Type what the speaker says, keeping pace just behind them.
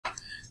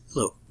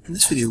Hello, in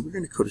this video we're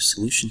going to code a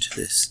solution to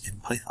this in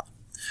Python.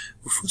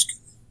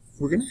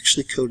 We're going to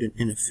actually code an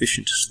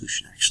inefficient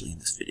solution in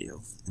this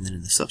video, and then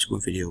in the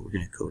subsequent video we're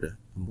going to code a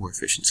more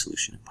efficient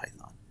solution in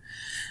Python.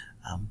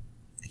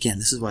 Again,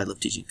 this is why I love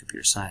teaching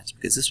computer science,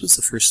 because this was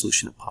the first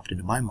solution that popped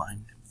into my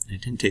mind, and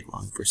it didn't take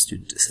long for a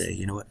student to say,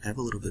 you know what, I have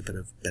a little bit of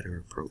a better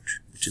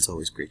approach, which is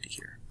always great to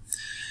hear.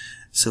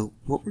 So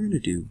what we're going to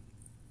do,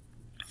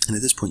 and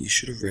at this point you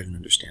should have read and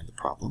understand the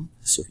problem,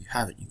 so if you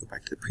haven't, you go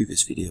back to the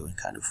previous video and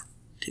kind of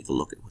take a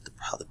look at what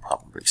how the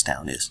problem breaks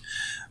down is.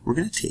 We're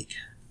going to take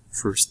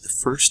first the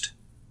first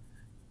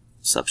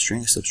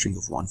substring, a substring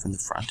of 1 from the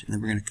front, and then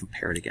we're going to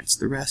compare it against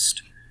the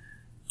rest.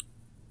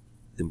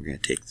 Then we're going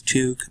to take the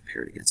 2,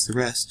 compare it against the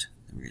rest.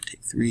 Then we're going to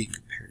take 3 and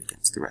compare it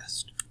against the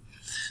rest.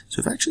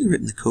 So I've actually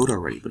written the code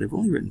already, but I've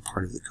only written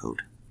part of the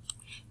code.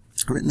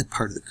 I've written the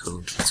part of the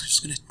code. I'm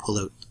just going to pull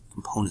out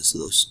components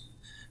of those,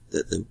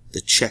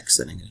 the checks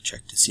that I'm going to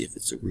check to see if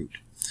it's a root.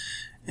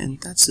 And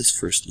that's this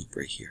first loop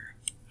right here.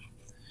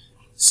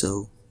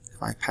 So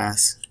if I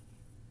pass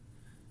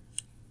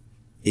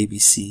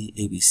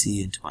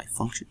ABC into my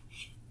function,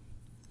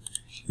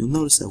 you'll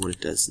notice that what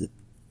it does, the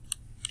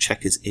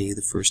check is A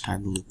the first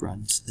time the loop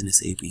runs, then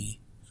it's AB,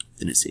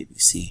 then it's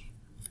ABC.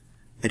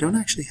 I don't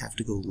actually have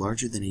to go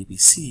larger than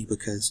ABC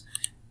because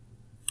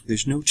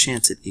there's no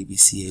chance that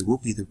ABCA will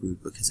be the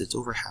root because it's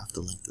over half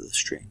the length of the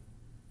string.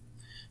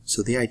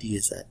 So the idea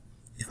is that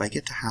if I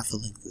get to half the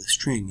length of the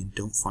string and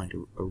don't find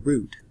a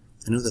root,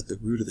 I know that the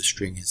root of the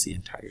string is the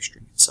entire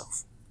string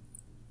itself.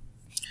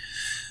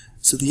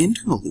 So the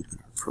internal loop in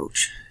our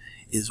approach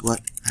is what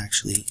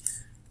actually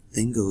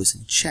then goes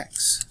and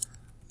checks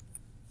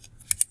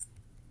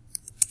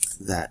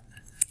that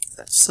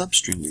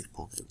substring we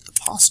pulled out, the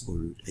possible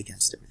root,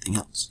 against everything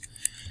else.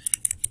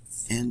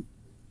 And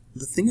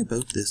the thing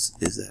about this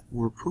is that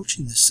we're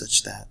approaching this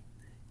such that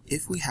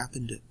if we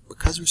happen to,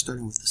 because we're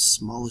starting with the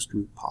smallest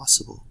root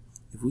possible,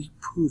 if we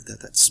prove that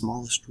that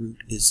smallest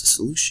root is the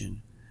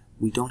solution,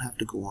 we don't have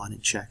to go on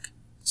and check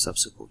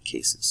subsequent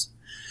cases.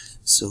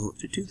 So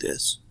to do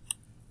this,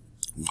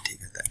 we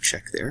take out that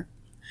check there.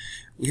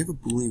 We have a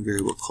Boolean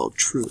variable called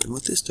true, and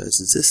what this does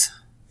is this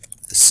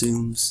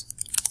assumes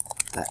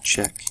that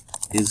check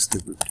is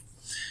the root.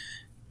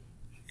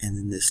 And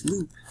then this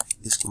loop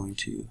is going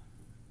to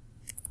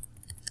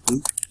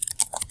loop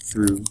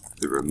through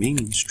the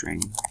remaining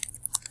string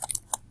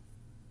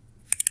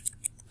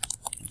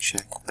and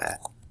check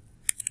that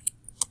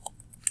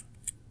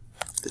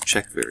the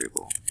check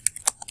variable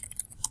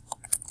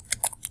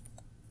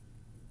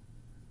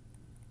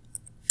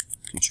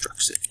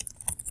constructs it.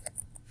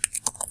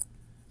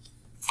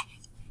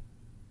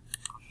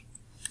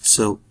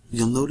 So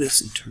you'll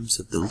notice in terms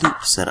of the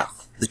loop setup,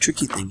 the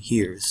tricky thing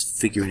here is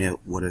figuring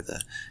out what are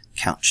the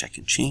count, check,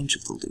 and change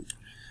of the loop.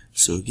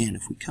 So again,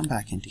 if we come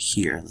back into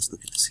here, let's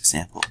look at this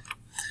example,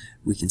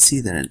 we can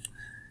see that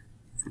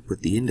if we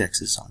put the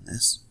indexes on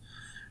this,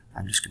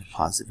 I'm just going to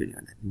pause the video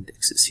and add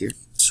indexes here.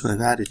 So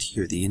I've added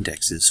here the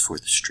indexes for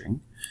the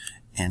string,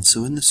 and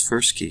so in this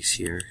first case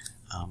here,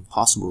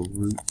 possible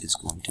root is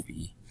going to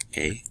be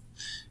A.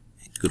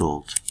 Good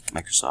old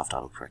Microsoft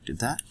auto-corrected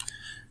that.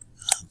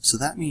 So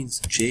that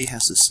means J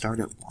has to start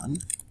at 1.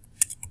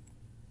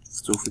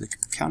 So for the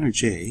counter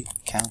J,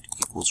 count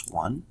equals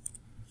 1,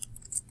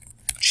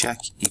 check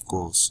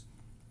equals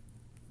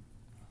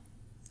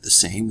the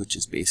same, which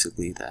is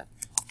basically that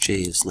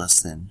J is less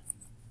than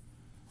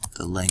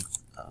the length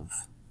of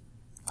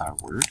our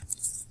word,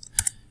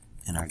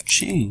 and our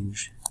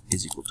change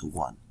is equal to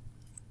 1.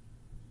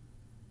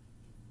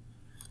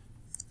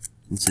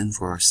 And then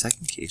for our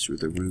second case, where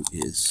the root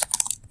is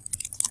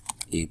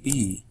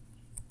AB,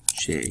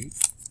 J,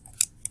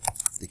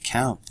 the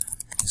count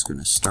is going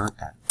to start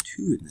at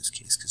 2 in this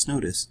case, because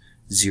notice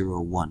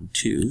 0, 1,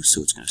 2,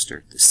 so it's going to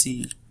start at the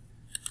C.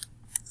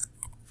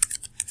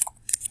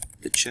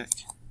 The check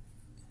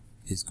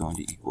is going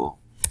to equal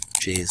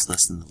J is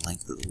less than the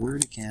length of the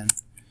word again,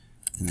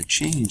 and the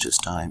change this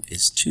time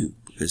is 2,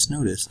 because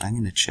notice I'm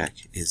going to check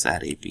is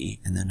that AB,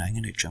 and then I'm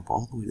going to jump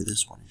all the way to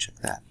this one and check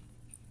that.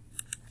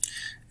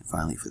 And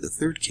finally, for the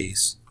third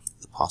case,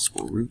 the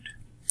possible root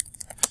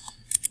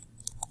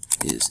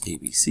is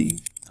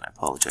ABC, and I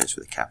apologize for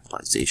the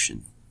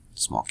capitalization,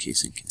 small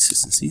case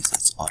inconsistencies,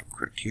 that's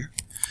autocorrect here.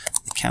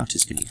 The count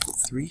is going to equal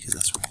 3, because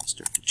that's where I'm going to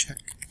start to check.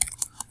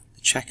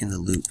 The check in the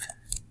loop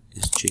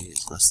is J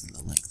is less than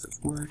the length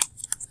of word,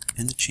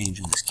 and the change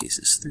in this case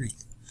is 3.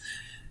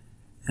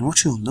 And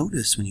what you'll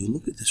notice when you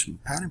look at this from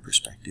a pattern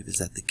perspective is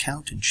that the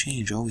count and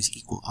change always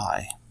equal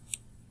I.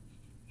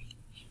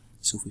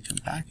 So if we come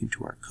back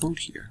into our code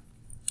here,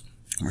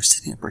 and we're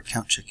setting up our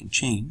count, check, and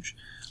change,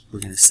 we're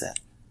going to set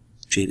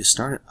J to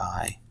start at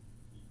I.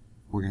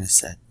 We're going to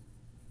set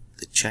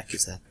the check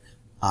is that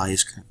I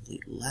is currently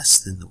less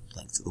than the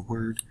length of the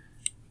word,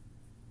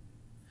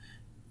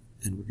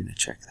 and we're going to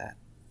check that.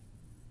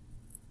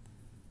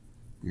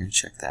 We're going to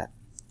check that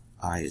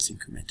I is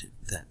incremented,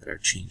 that our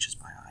change is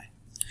by I.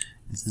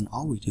 And then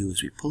all we do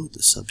is we pull out the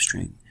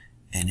substring,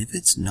 and if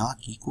it's not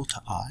equal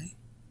to I,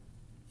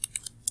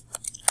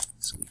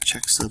 so we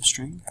check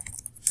substring,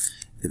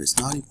 If it's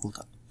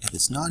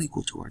not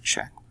equal to our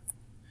check,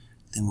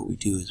 then what we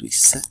do is we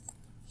set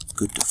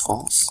good to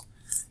false,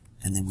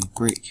 and then we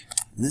break.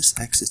 And this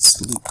exits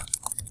the loop.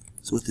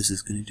 So what this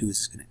is going to do is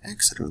it's going to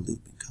exit our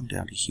loop and come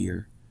down to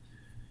here.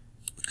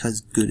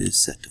 Because good is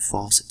set to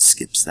false, it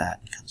skips that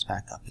and comes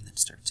back up and then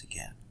starts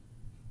again.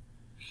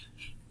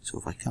 So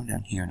if I come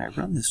down here and I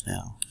run this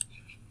now,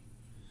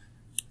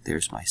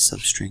 there's my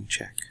substring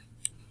check.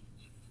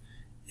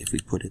 If we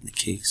put in the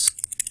case,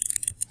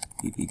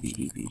 b,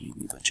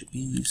 bunch of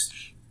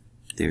b's,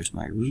 there's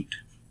my root.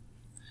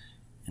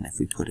 And if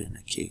we put in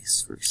a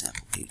case, for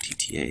example,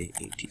 ATTA,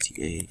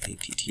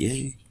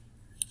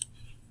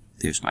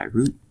 there's my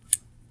root.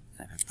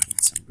 And if I put in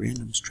some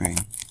random string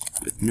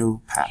with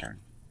no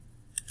pattern,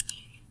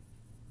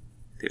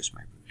 there's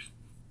my root.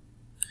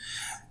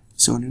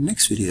 So in the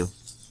next video,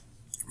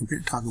 we're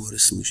going to talk about a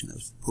solution that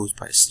was proposed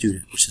by a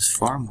student, which is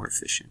far more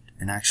efficient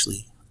and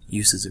actually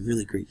uses a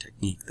really great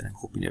technique that I'm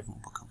hoping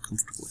everyone will become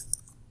comfortable with.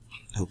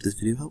 I hope this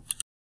video helped.